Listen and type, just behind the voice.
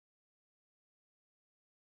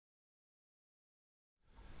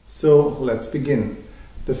So let's begin.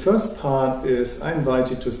 The first part is I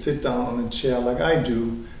invite you to sit down on a chair like I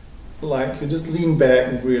do, like you just lean back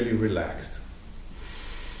and really relaxed.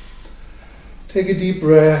 Take a deep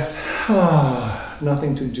breath.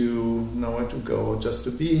 Nothing to do, nowhere to go, just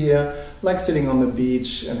to be here, like sitting on the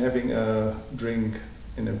beach and having a drink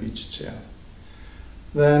in a beach chair.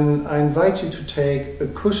 Then I invite you to take a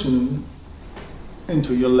cushion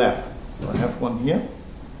into your lap. So I have one here.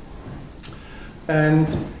 And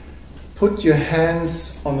put your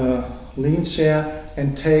hands on a lean chair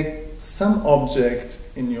and take some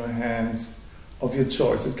object in your hands of your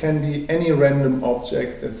choice. It can be any random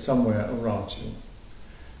object that's somewhere around you.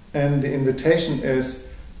 And the invitation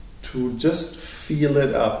is to just feel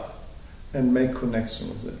it up and make connection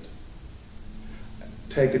with it.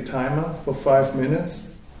 Take a timer for 5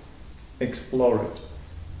 minutes, explore it.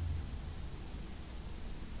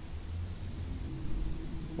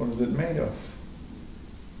 What is it made of?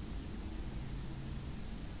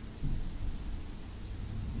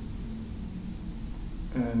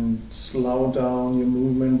 And slow down your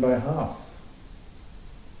movement by half.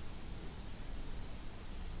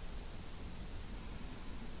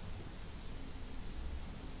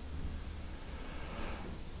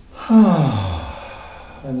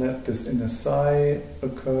 And let this inner sigh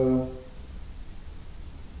occur.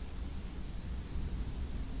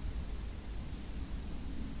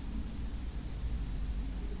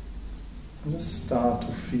 And just start to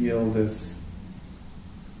feel this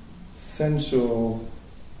sensual,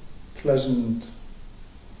 pleasant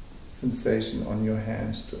sensation on your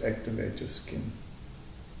hands to activate your skin.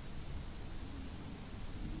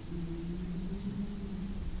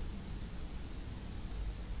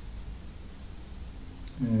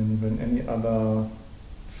 And when any other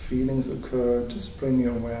feelings occur, just bring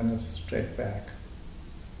your awareness straight back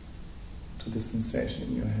to the sensation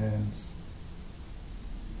in your hands.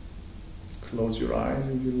 Close your eyes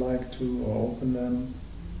if you like to, or open them.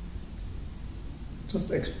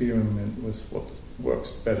 Just experiment with what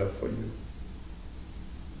works better for you.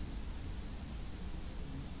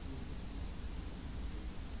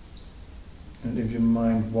 And if your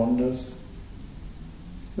mind wanders,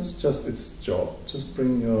 it's just its job. Just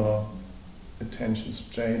bring your attention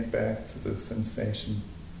straight back to the sensation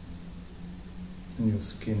in your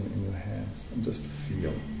skin, in your hands, and just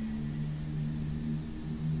feel.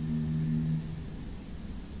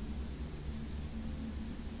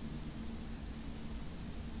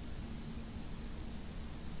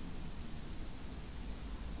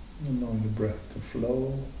 Allow your breath to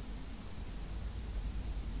flow.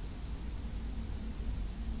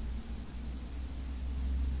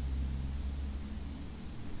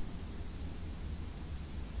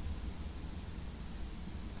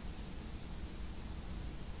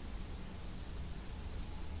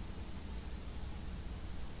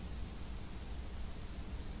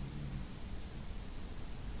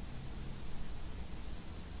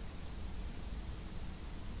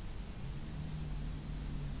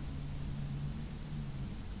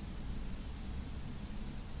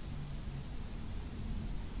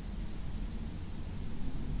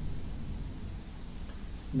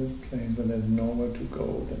 In this place where there's nowhere to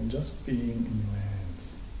go than just being in your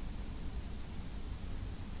hands.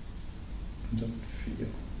 And just feel.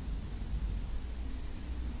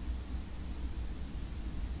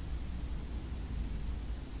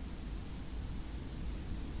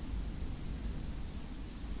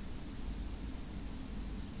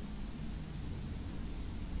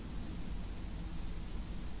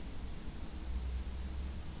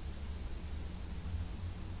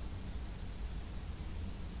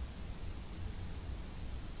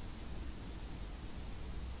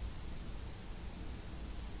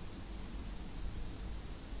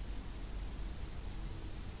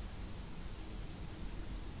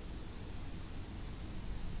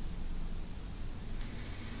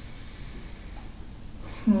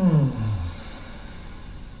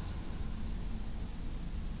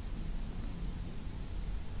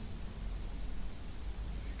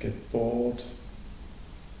 Get bored,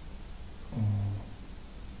 or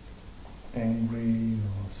angry,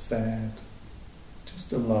 or sad.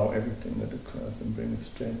 Just allow everything that occurs and bring it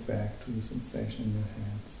straight back to the sensation in your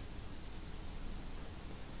hands.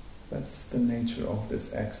 That's the nature of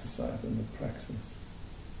this exercise and the praxis.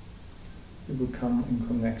 You will come in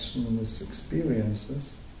connection with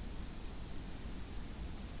experiences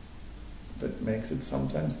that makes it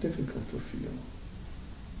sometimes difficult to feel.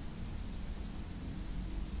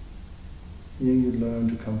 Here you learn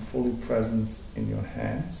to come fully present in your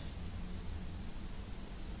hands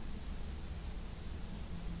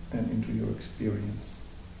and into your experience.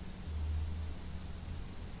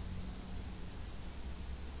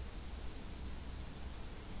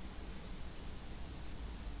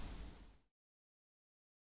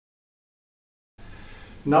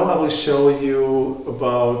 Now I will show you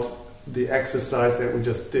about the exercise that we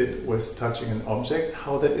just did with touching an object,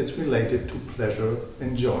 how that is related to pleasure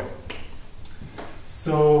and joy.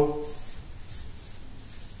 So,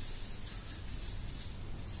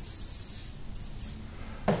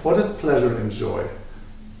 what is pleasure and joy?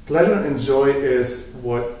 Pleasure and joy is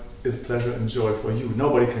what is pleasure and joy for you.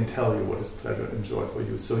 Nobody can tell you what is pleasure and joy for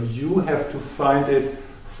you. So you have to find it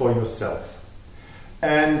for yourself.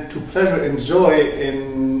 And to pleasure and joy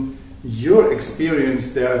in your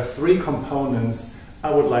experience, there are three components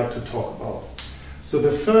I would like to talk about. So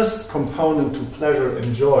the first component to pleasure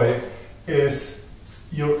and joy is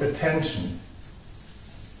your attention.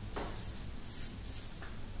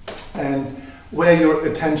 And where your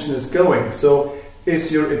attention is going. So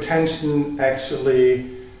is your attention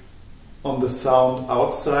actually on the sound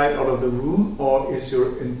outside, out of the room, or is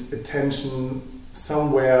your attention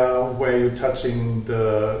somewhere where you're touching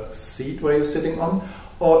the seat where you're sitting on,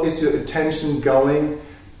 or is your attention going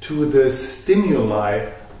to the stimuli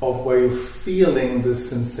of where you're feeling the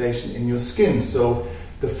sensation in your skin? So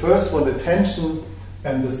the first one, attention,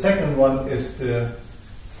 and the second one is the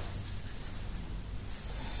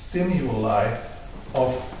stimuli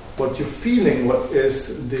of what you're feeling, what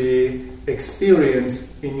is the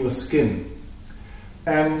experience in your skin.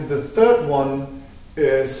 And the third one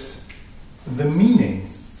is the meaning,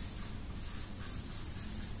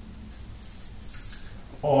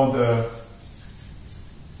 or the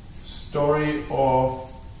story or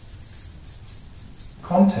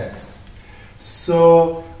context.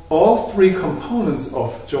 So all three components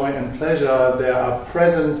of joy and pleasure, they are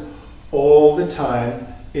present all the time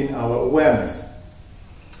in our awareness.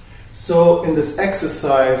 So in this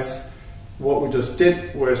exercise, what we just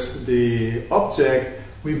did with the object,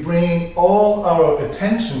 we bring all our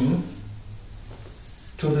attention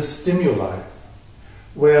to the stimuli,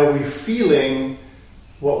 where we're feeling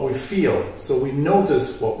what we feel. So we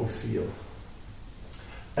notice what we feel.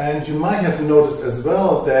 And you might have noticed as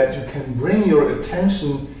well that you can bring your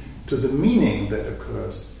attention to the meaning that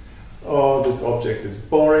occurs. Oh, this object is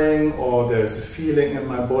boring, or there's a feeling in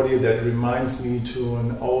my body that reminds me to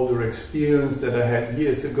an older experience that I had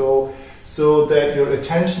years ago, so that your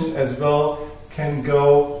attention as well can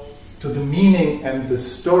go to the meaning and the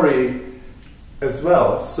story as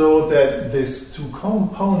well, so that these two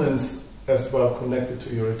components as well connected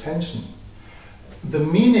to your attention. The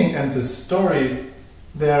meaning and the story,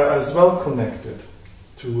 they are as well connected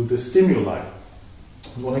to the stimuli.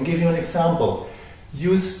 I want to give you an example.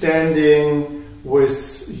 You standing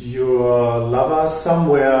with your lover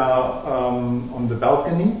somewhere on the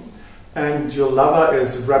balcony, and your lover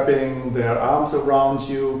is wrapping their arms around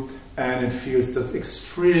you, and it feels just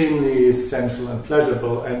extremely sensual and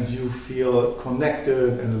pleasurable, and you feel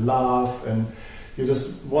connected and laugh, and you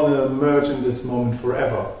just want to merge in this moment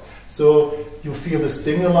forever. So you feel the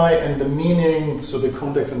stimuli and the meaning, so the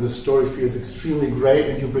context and the story feels extremely great,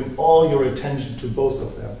 and you bring all your attention to both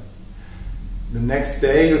of them. The next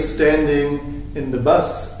day you're standing in the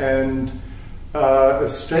bus, and a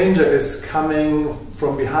stranger is coming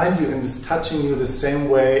from behind you and is touching you the same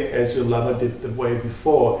way as your lover did the way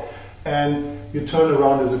before. And you turn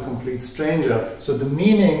around as a complete stranger. So the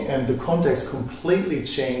meaning and the context completely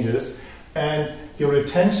changes, and your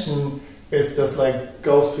attention is just like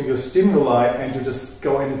goes to your stimuli, and you just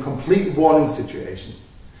go in a complete warning situation.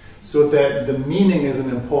 So that the meaning is an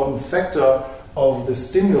important factor of the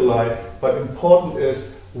stimuli, but important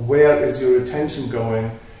is where is your attention going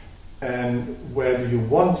and where do you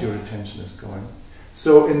want your attention is going.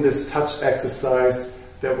 So in this touch exercise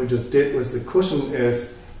that we just did with the cushion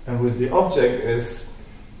and with the object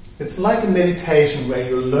it's like a meditation where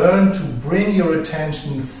you learn to bring your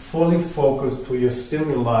attention fully focused to your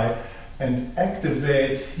stimuli and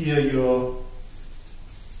activate here your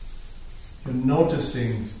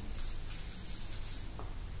noticing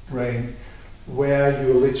brain, where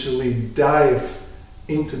you literally dive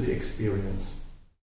into the experience.